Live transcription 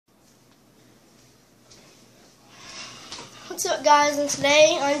What's up, guys? And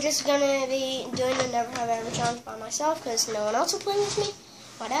today I'm just gonna be doing the Never Have I Ever challenge by myself because no one else will play with me.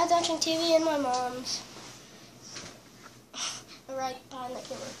 My dad's watching TV and my mom's right behind the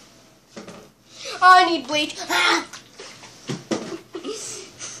camera. I need bleach. Ah!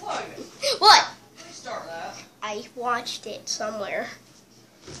 What? Restart that. I watched it somewhere.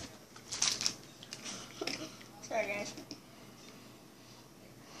 Sorry, guys.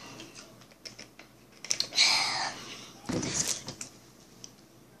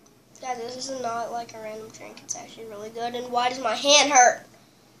 Guys, this is not like a random drink. It's actually really good. And why does my hand hurt?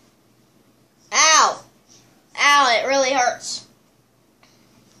 Ow! Ow, it really hurts.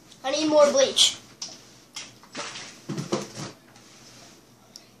 I need more bleach.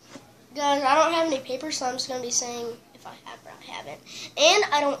 Guys, I don't have any paper, so I'm just going to be saying if I have or I haven't. And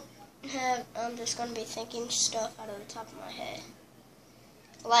I'm just going to be thinking stuff out of the top of my head.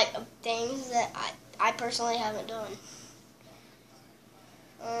 Like things that I personally haven't done.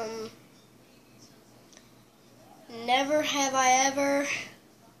 Never have I ever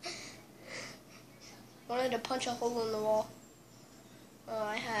wanted to punch a hole in the wall. Oh,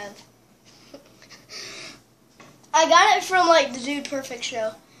 I have. I got it from like the Dude Perfect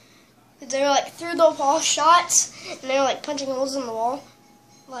show. They were like through the wall shots, and they were like punching holes in the wall,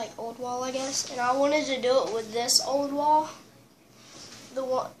 like old wall, I guess. And I wanted to do it with this old wall, the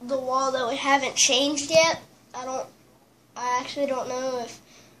wall that we haven't changed yet. I actually don't know if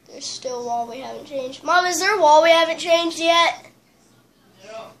there's still a wall we haven't changed. Mom, is there a wall we haven't changed yet?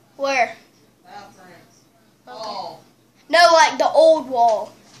 Yeah. Where? Bathrooms. Okay. Oh. No, like the old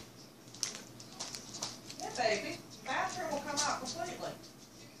wall. Yeah, baby. Bathroom will come out completely.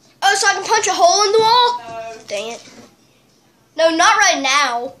 Oh, so I can punch a hole in the wall? No. Dang it. No, not right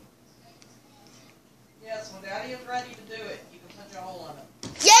now. Yes, when Daddy is ready to do it, you can punch a hole in it.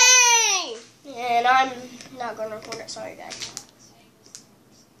 Yay! And I'm not going to record it. Sorry, guys.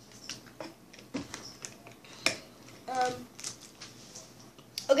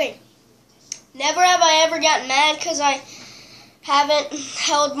 Okay. Never have I ever gotten mad because I haven't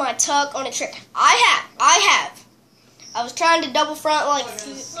held my tuck on a trick. I have. I was trying to double front like... Look,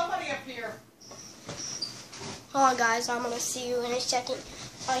 there's somebody up here. Hold on, guys. I'm going to see you in a second.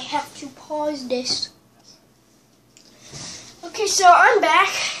 I have to pause this. Okay, so I'm back,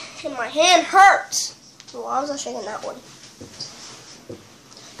 and my hand hurts. Well, why was I shaking that one?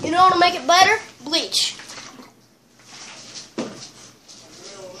 You know what'll make it better? Bleach.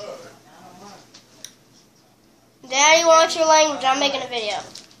 Daddy, watch your language. I'm making a video.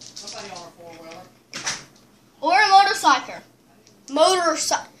 Somebody on a four-wheeler. Or a motorcycle.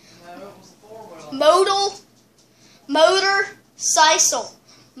 Motorcycle. No, it was a four-wheeler. Motorcycle.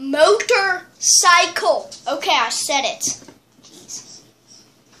 Motorcycle. Okay, I said it. Jeez.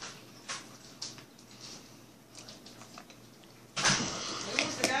 Who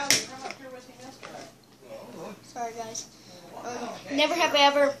was the guy that come up here with me yesterday? Sorry, guys. Never have I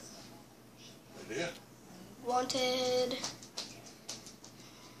ever wanted...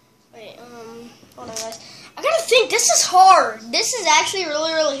 Wait, hold on, guys. I gotta think. This is hard. This is actually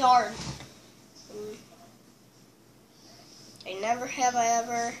really, really hard. Never have I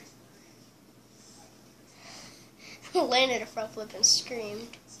ever landed a front flip and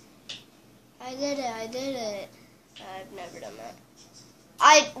screamed. I did it. I've never done that.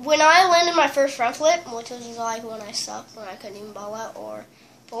 When I landed my first front flip, which was like when I sucked, when I couldn't even ball out or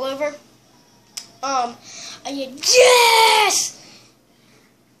pull over, I did yes!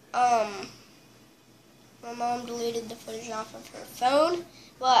 My mom deleted the footage off of her phone,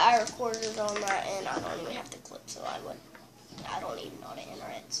 but I recorded it on that, and I don't even have the clip, so I don't even know how to enter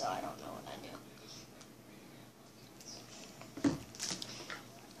it, so I don't know what I do.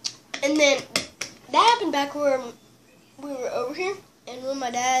 And then that happened back where we were over here, and when my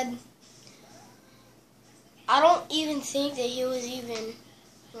dad, I don't even think that he was even,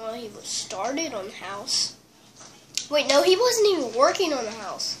 well, he was started on the house. Wait, no, he wasn't even working on the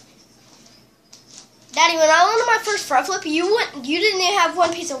house. Daddy, when I landed my first front flip, you didn't even have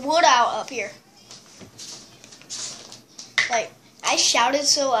one piece of wood out up here. Like, I shouted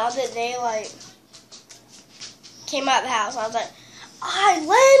so loud that they, like, came out of the house. I was like, I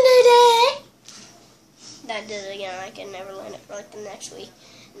landed it! Then I did it again. I could never land it for, like, the next week.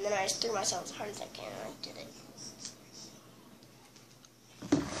 And then I just threw myself as hard as I can, and I did it.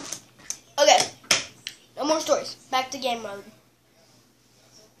 Okay. No more stories. Back to game mode.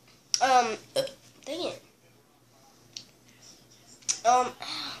 Dang it.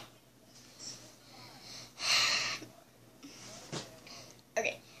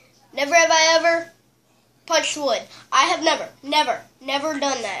 Okay. Never have I ever punched wood. I have never done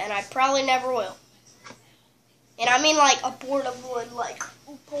that, and I probably never will. And I mean like a board of wood, like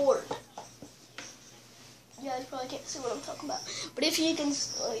a board. You guys probably can't see what I'm talking about. But if you can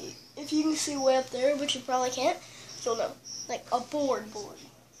see way up there, which you probably can't, you'll know. Like a board.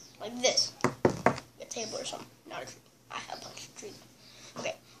 Like this. A table or something. Not a tree. I have a bunch of trees.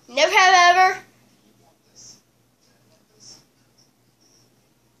 Okay. Never have ever.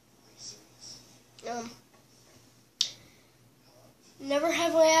 Never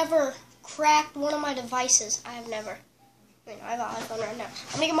have I ever cracked one of my devices. I have never. I have an iPhone right now.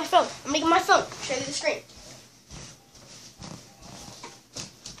 I'm making my phone. Show you the screen.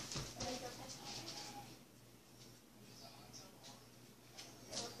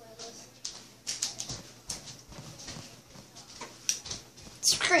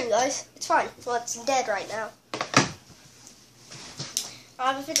 Screen, guys. It's fine. Well, it's dead right now.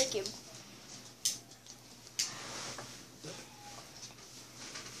 I have a fidget cube.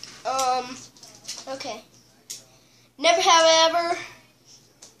 Okay. Never have I ever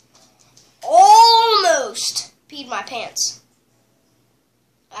almost peed my pants.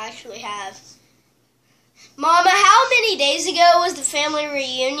 I actually have. Mama, how many days ago was the family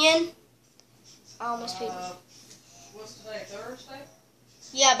reunion? I almost peed. What's today, Thursday?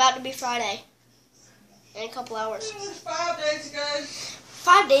 Yeah, about to be Friday. In a couple hours. It was 5 days ago.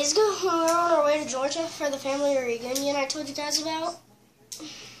 5 days ago, when we were on our way to Georgia for the family reunion I told you guys about.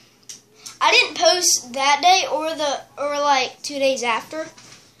 I didn't post that day or like 2 days after.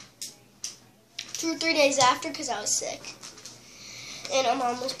 2 or 3 days after because I was sick. And I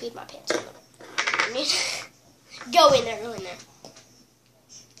almost peed my pants. Go in there.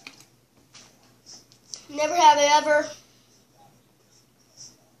 Never have I ever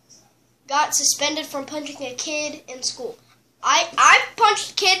got suspended from punching a kid in school. I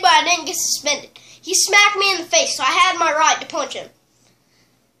punched a kid, but I didn't get suspended. He smacked me in the face, so I had my right to punch him.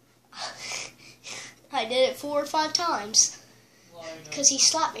 I did it 4 or 5 times. Because he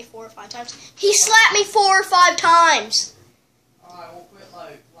slapped me 4 or 5 times. He slapped me 4 or 5 times. Alright, we'll quit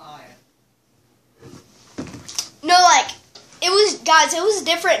lying. No, like, it was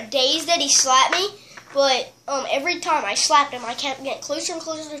different days that he slapped me. But every time I slapped him, I kept getting closer and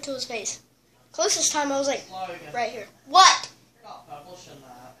closer to his face. Closest time I was like, Logan, right here. What? you're not publishing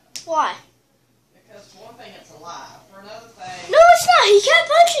that. Why? Because for one thing, it's a lie. For another thing... No, it's not. He kept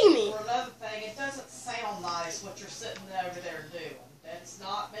punching me. For another thing, it doesn't sound nice what you're sitting over there doing. That's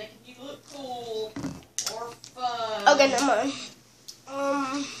not making you look cool or fun. Okay, never mind.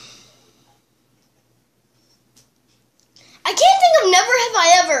 I can't think of never have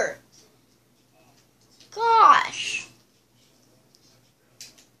I ever. Gosh.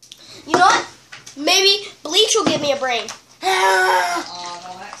 You know what? Maybe bleach will give me a brain. Don't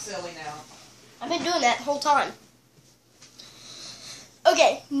act silly now. I've been doing that the whole time.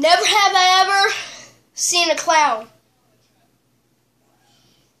 Okay, never have I ever seen a clown.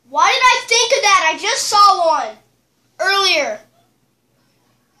 Why did I think of that? I just saw one earlier.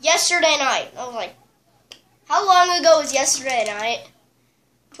 Yesterday night. I was like, how long ago was yesterday night?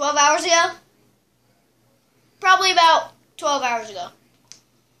 12 hours ago? Probably about 12 hours ago.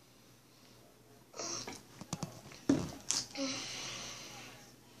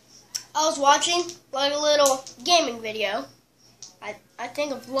 I was watching like a little gaming video. I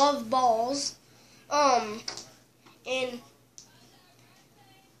think of Love Balls. And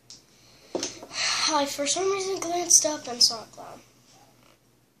I for some reason glanced up and saw a clown.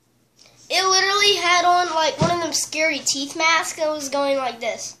 It literally had on like one of them scary teeth masks and was going like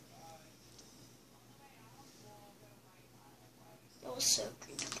this. It was so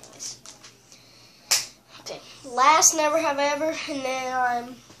creepy, guys. Okay, last never have I ever, and then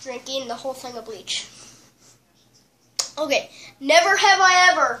I'm drinking the whole thing of bleach. Okay, never have I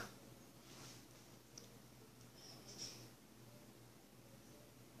ever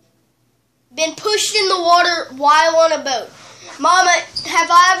been pushed in the water while on a boat. Mama, have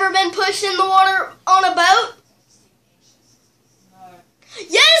I ever been pushed in the water on a boat? No.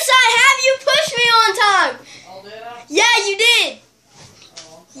 Yes, I have. You pushed me on time. Oh, did I? Yeah, you did.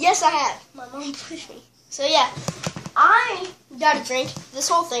 Oh. Yes, I have. My mom pushed me. So yeah, I gotta drink this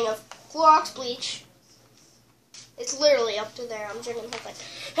whole thing of Clorox bleach. It's literally up to there. I'm drinking the whole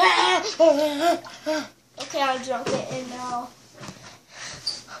thing. Okay, I drunk it and now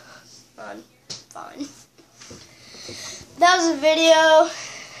I'm fine. That was a video.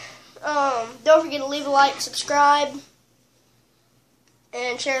 Don't forget to leave a like, subscribe,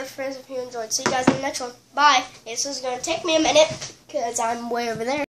 and share with friends if you enjoyed. See you guys in the next one. Bye. This is going to take me a minute because I'm way over there.